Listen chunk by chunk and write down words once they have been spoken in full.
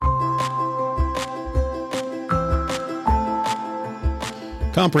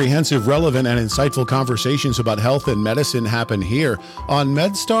Comprehensive, relevant, and insightful conversations about health and medicine happen here on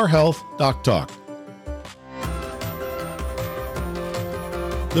MedStar Health Doc Talk.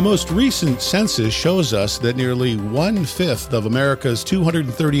 The most recent census shows us that nearly 1/5 of America's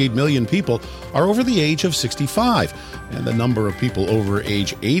 238 million people are over the age of 65, and the number of people over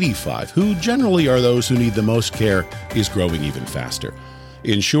age 85, who generally are those who need the most care, is growing even faster.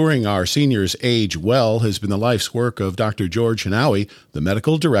 Ensuring our seniors age well has been the life's work of Dr. George Hanawy, the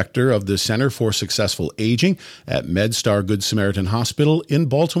medical director of the Center for Successful Aging at MedStar Good Samaritan Hospital in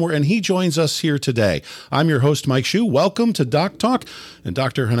Baltimore, and he joins us here today. I'm your host, Mike Hsu. Welcome to Doc Talk, and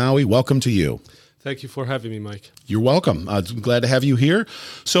Dr. Hanawy, welcome to you. Thank you for having me, Mike. You're welcome. I'm glad to have you here.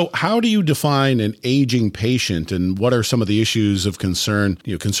 So how do you define an aging patient, and what are some of the issues of concern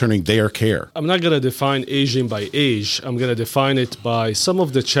concerning their care? I'm not going to define aging by age. I'm going to define it by some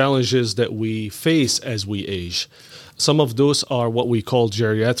of the challenges that we face as we age. Some of those are what we call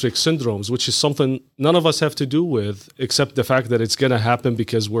geriatric syndromes, which is something none of us have to do with, except the fact that it's going to happen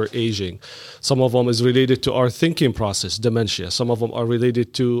because we're aging. Some of them is related to our thinking process, dementia. Some of them are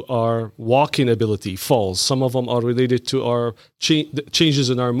related to our walking ability, falls. Some of them are related to our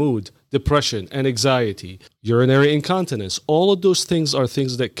changes in our mood, depression and anxiety, urinary incontinence. All of those things are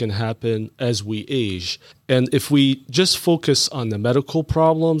things that can happen as we age. And if we just focus on the medical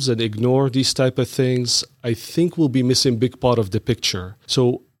problems and ignore these type of things, I think we'll be missing a big part of the picture.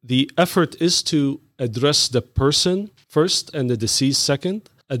 So the effort is to address the person first and the disease second,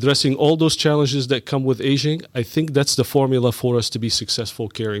 addressing all those challenges that come with aging. I think that's the formula for us to be successful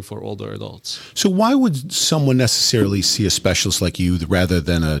caring for older adults. So why would someone necessarily see a specialist like you rather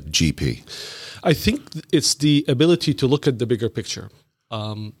than a GP? I think it's the ability to look at the bigger picture.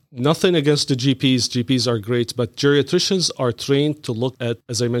 Nothing against the GPs. GPs are great, but geriatricians are trained to look at,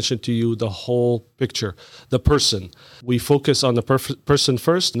 as I mentioned to you, the whole picture, the person. We focus on the person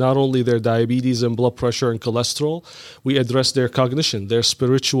first, not only their diabetes and blood pressure and cholesterol. We address their cognition, their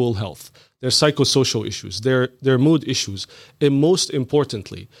spiritual health, their psychosocial issues, their mood issues. And most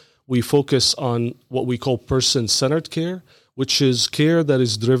importantly, we focus on what we call person-centered care, which is care that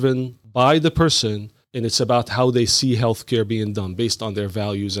is driven by the person, and it's about how they see healthcare being done based on their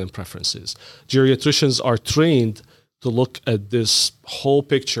values and preferences. Geriatricians are trained to look at this whole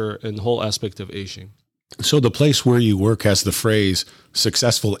picture and whole aspect of aging. So the place where you work has the phrase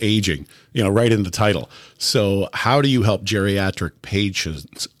successful aging, right in the title. So how do you help geriatric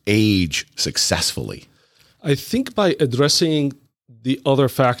patients age successfully? I think by addressing the other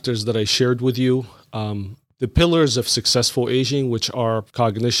factors that I shared with you, the pillars of successful aging, which are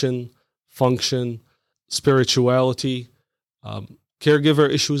cognition, function, spirituality, caregiver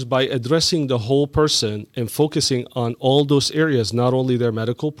issues, by addressing the whole person and focusing on all those areas, not only their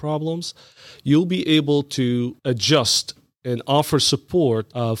medical problems, you'll be able to adjust and offer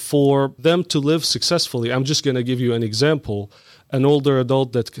support for them to live successfully. I'm just going to give you an example. An older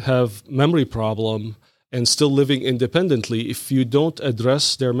adult that have memory problem and still living independently, if you don't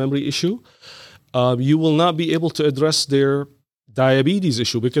address their memory issue, you will not be able to address their diabetes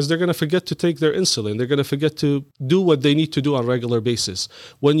issue, because they're going to forget to take their insulin. They're going to forget to do what they need to do on a regular basis.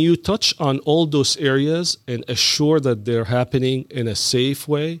 When you touch on all those areas and assure that they're happening in a safe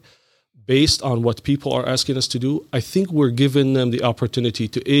way, based on what people are asking us to do, I think we're giving them the opportunity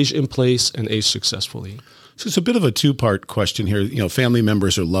to age in place and age successfully. So it's a bit of a two-part question here. Family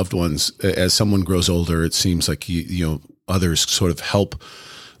members or loved ones, as someone grows older, it seems like others sort of help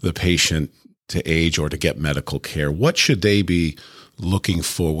the patient to age or to get medical care. What should they be looking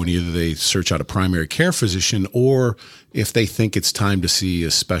for when either they search out a primary care physician or if they think it's time to see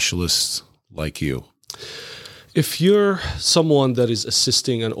a specialist like you? If you're someone that is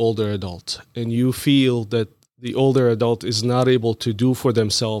assisting an older adult and you feel that the older adult is not able to do for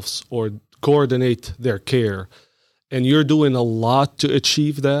themselves or coordinate their care, and you're doing a lot to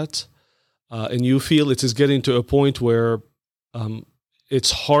achieve that, and you feel it is getting to a point where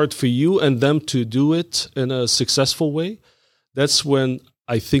it's hard for you and them to do it in a successful way, that's when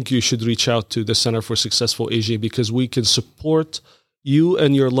I think you should reach out to the Center for Successful Aging, because we can support you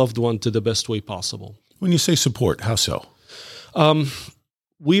and your loved one to the best way possible. When you say support, how so?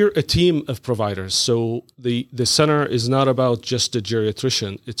 We're a team of providers. So the center is not about just the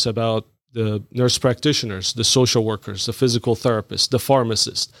geriatrician. It's about the nurse practitioners, the social workers, the physical therapists, the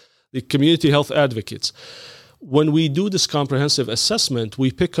pharmacists, the community health advocates. When we do this comprehensive assessment,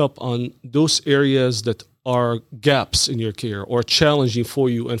 we pick up on those areas that are gaps in your care or challenging for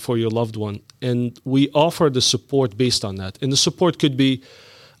you and for your loved one. And we offer the support based on that. And the support could be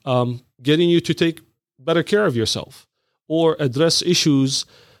getting you to take better care of yourself or address issues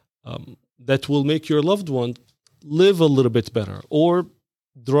that will make your loved one live a little bit better, or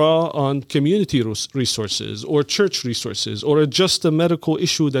draw on community resources or church resources, or adjust a medical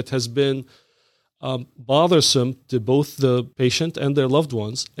issue that has been bothersome to both the patient and their loved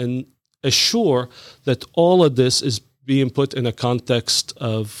ones, and assure that all of this is being put in a context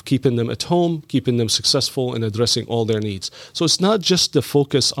of keeping them at home, keeping them successful, and addressing all their needs. So it's not just the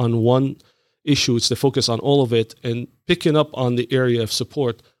focus on one issue, it's the focus on all of it and picking up on the area of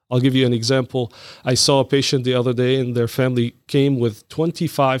support. I'll give you an example. I saw a patient the other day and their family came with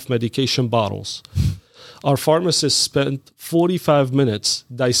 25 medication bottles. Our pharmacist spent 45 minutes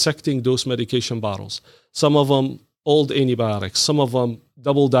dissecting those medication bottles. Some of them old antibiotics, some of them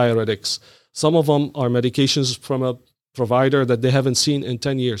double diuretics, some of them are medications from a provider that they haven't seen in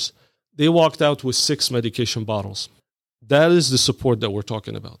 10 years. They walked out with 6 medication bottles. That is the support that we're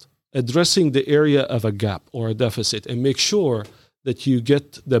talking about. Addressing the area of a gap or a deficit and make sure that you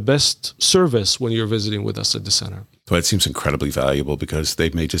get the best service when you're visiting with us at the center. Well, it seems incredibly valuable because they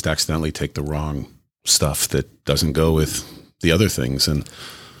may just accidentally take the wrong stuff that doesn't go with the other things. And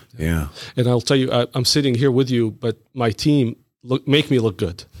yeah. And I'll tell you, I'm sitting here with you, but my team make me look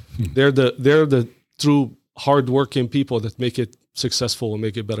good. They're the true hardworking people that make it successful and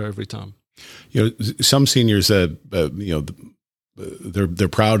make it better every time. You know, some seniors, they're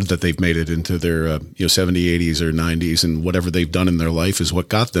proud that they've made it into their 70s, 80s, or 90s, and whatever they've done in their life is what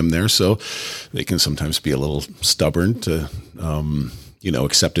got them there. So they can sometimes be a little stubborn to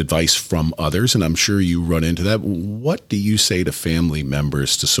accept advice from others, and I'm sure you run into that. What do you say to family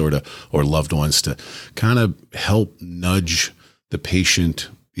members to sort of, or loved ones, to kind of help nudge the patient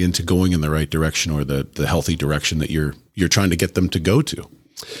into going in the right direction, or the healthy direction that you're trying to get them to go to?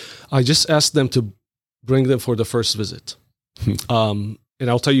 I just ask them to bring them for the first visit. And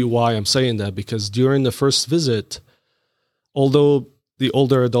I'll tell you why I'm saying that, because during the first visit, although the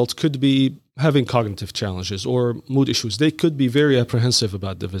older adults could be having cognitive challenges or mood issues, they could be very apprehensive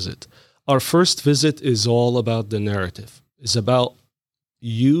about the visit. Our first visit is all about the narrative. It's about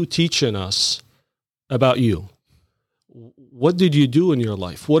you teaching us about you. What did you do in your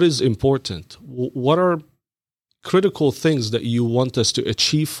life? What is important? What are critical things that you want us to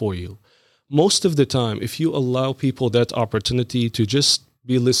achieve for you? Most of the time, if you allow people that opportunity to just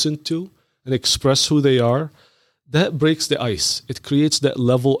be listened to and express who they are, that breaks the ice. It creates that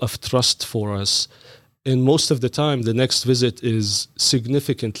level of trust for us. And most of the time, the next visit is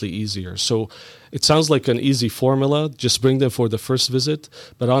significantly easier. So it sounds like an easy formula, just bring them for the first visit.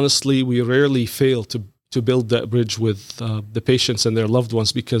 But honestly, we rarely fail to build that bridge with the patients and their loved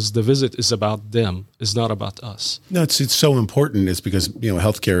ones, because the visit is about them, it's not about us. No, it's so important. It's because,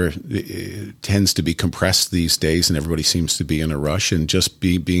 healthcare tends to be compressed these days and everybody seems to be in a rush, and just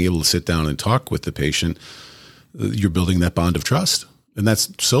being able to sit down and talk with the patient, you're building that bond of trust. And that's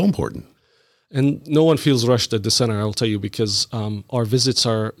so important. And no one feels rushed at the center, I'll tell you, because our visits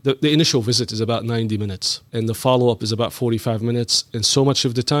are, the initial visit is about 90 minutes and the follow-up is about 45 minutes. And so much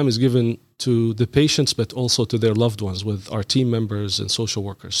of the time is given to the patients, but also to their loved ones with our team members and social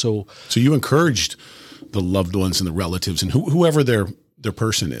workers. So you encouraged the loved ones and the relatives and whoever their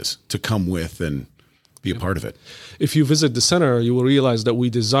person is to come with and be a part of it. If you visit the center, you will realize that we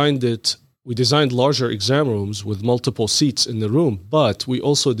designed larger exam rooms with multiple seats in the room, but we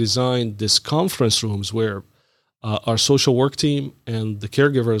also designed these conference rooms where our social work team and the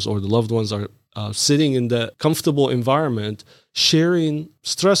caregivers or the loved ones are sitting in the comfortable environment, sharing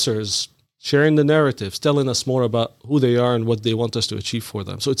stressors, sharing the narratives, telling us more about who they are and what they want us to achieve for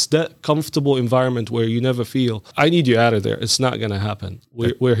them. So it's that comfortable environment where you never feel, I need you out of there. It's not going to happen.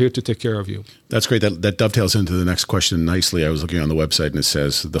 We're here to take care of you. That's great. That dovetails into the next question nicely. I was looking on the website and it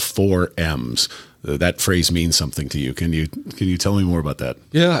says the 4 M's. That phrase means something to you. Can you tell me more about that?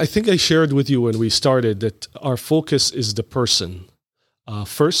 Yeah, I think I shared with you when we started that our focus is the person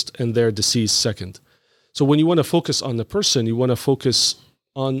first and their disease second. So when you want to focus on the person, you want to focus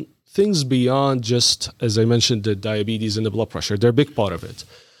on things beyond just, as I mentioned, the diabetes and the blood pressure. They're a big part of it.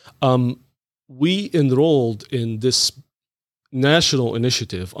 We enrolled in this national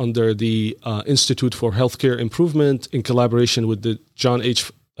initiative under the Institute for Healthcare Improvement in collaboration with the John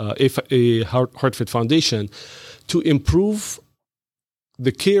H. Hartford Foundation to improve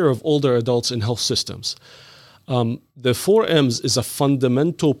the care of older adults in health systems. The 4 M's is a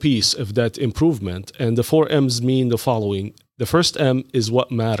fundamental piece of that improvement, and the 4 M's mean the following. The first M is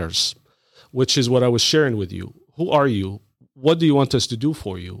what matters, which is what I was sharing with you. Who are you? What do you want us to do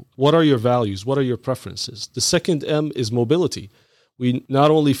for you? What are your values? What are your preferences? The second M is mobility. We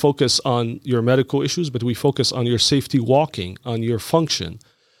not only focus on your medical issues, but we focus on your safety walking, on your function.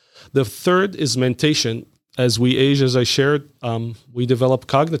 The third is mentation. As we age, as I shared, we develop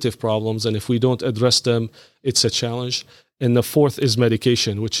cognitive problems, and if we don't address them, it's a challenge. And the fourth is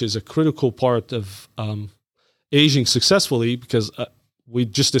medication, which is a critical part of aging successfully, because we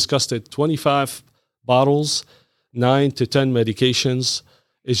just discussed it. 25 bottles, 9 to 10 medications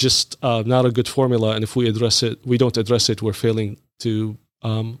is just not a good formula. And if we don't address it, we're failing to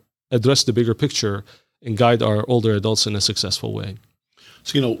address the bigger picture and guide our older adults in a successful way.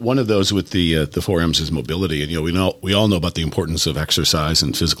 So, one of those with the 4 M's is mobility. And, we all know about the importance of exercise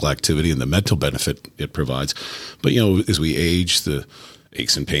and physical activity and the mental benefit it provides. But, as we age, the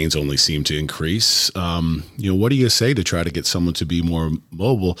aches and pains only seem to increase. What do you say to try to get someone to be more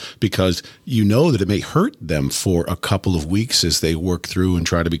mobile? Because that it may hurt them for a couple of weeks as they work through and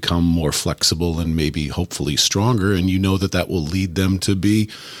try to become more flexible and maybe hopefully stronger. And that will lead them to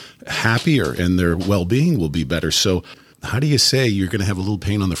be happier and their well-being will be better. So how do you say you're going to have a little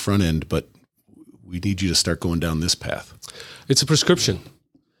pain on the front end, but we need you to start going down this path? It's a prescription.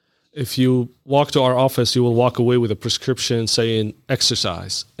 If you walk to our office, you will walk away with a prescription saying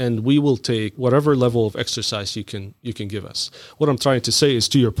exercise, and we will take whatever level of exercise you can give us. What I'm trying to say is,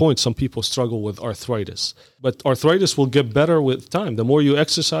 to your point, some people struggle with arthritis, but arthritis will get better with time. The more you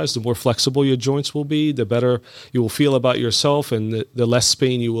exercise, the more flexible your joints will be, the better you will feel about yourself, and the less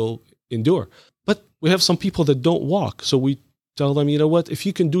pain you will endure. But we have some people that don't walk, so we tell them, if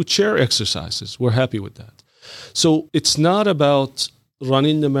you can do chair exercises, we're happy with that. So it's not about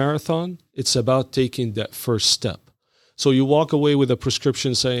running the marathon, it's about taking that first step. So you walk away with a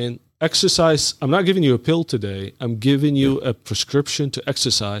prescription saying, exercise, I'm not giving you a pill today, I'm giving you a prescription to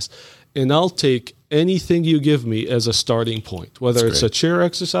exercise, and I'll take anything you give me as a starting point, whether it's a chair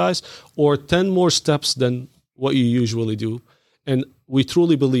exercise or 10 more steps than what you usually do. And we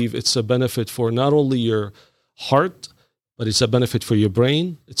truly believe it's a benefit for not only your heart, but it's a benefit for your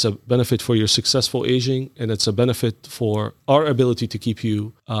brain, it's a benefit for your successful aging, and it's a benefit for our ability to keep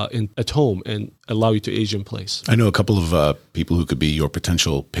you at home and allow you to age in place. I know a couple of people who could be your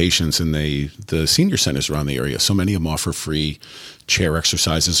potential patients in the senior centers around the area. So many of them offer free chair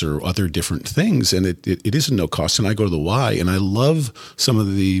exercises or other different things, and it isn't no cost. And I go to the Y, and I love some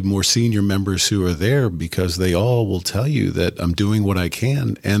of the more senior members who are there because they all will tell you that I'm doing what I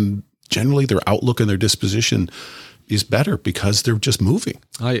can, and generally their outlook and their disposition is better because they're just moving.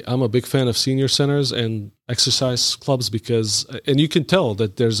 I'm a big fan of senior centers and exercise clubs and you can tell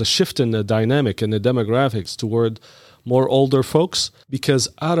that there's a shift in the dynamic and the demographics toward more older folks, because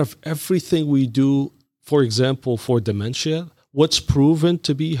out of everything we do, for example, for dementia, what's proven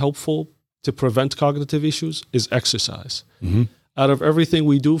to be helpful to prevent cognitive issues is exercise. Mm-hmm. Out of everything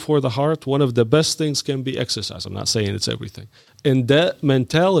we do for the heart, one of the best things can be exercise. I'm not saying it's everything. And that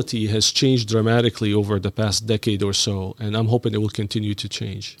mentality has changed dramatically over the past decade or so, and I'm hoping it will continue to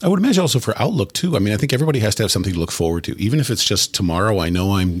change. I would imagine also for outlook, too. I mean, I think everybody has to have something to look forward to. Even if it's just tomorrow, I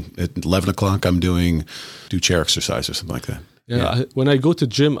know I'm at 11 o'clock, I'm do chair exercise or something like that. Yeah. When I go to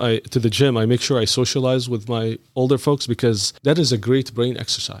the gym, I make sure I socialize with my older folks, because that is a great brain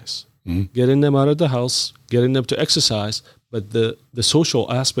exercise. Mm-hmm. Getting them out of the house, getting them to exercise, but the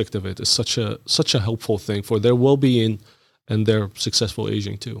social aspect of it is such a helpful thing for their well-being and their successful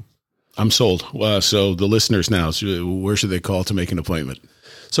aging too. I'm sold. So the listeners now, where should they call to make an appointment?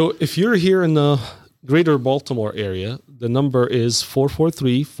 So if you're here in the greater Baltimore area, the number is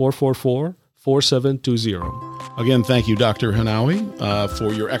 443-444-4720. Again, thank you, Dr. Hanawi,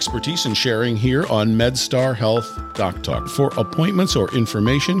 for your expertise and sharing here on MedStar Health Doc Talk. For appointments or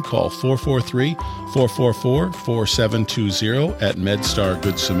information, call 443-444-4720 at MedStar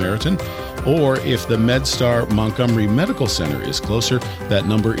Good Samaritan. Or if the MedStar Montgomery Medical Center is closer, that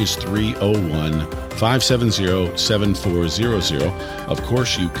number is 301-570-7400. Of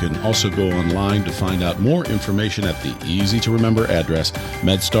course, you can also go online to find out more information at the easy-to-remember address,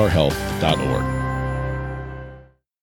 medstarhealth.org.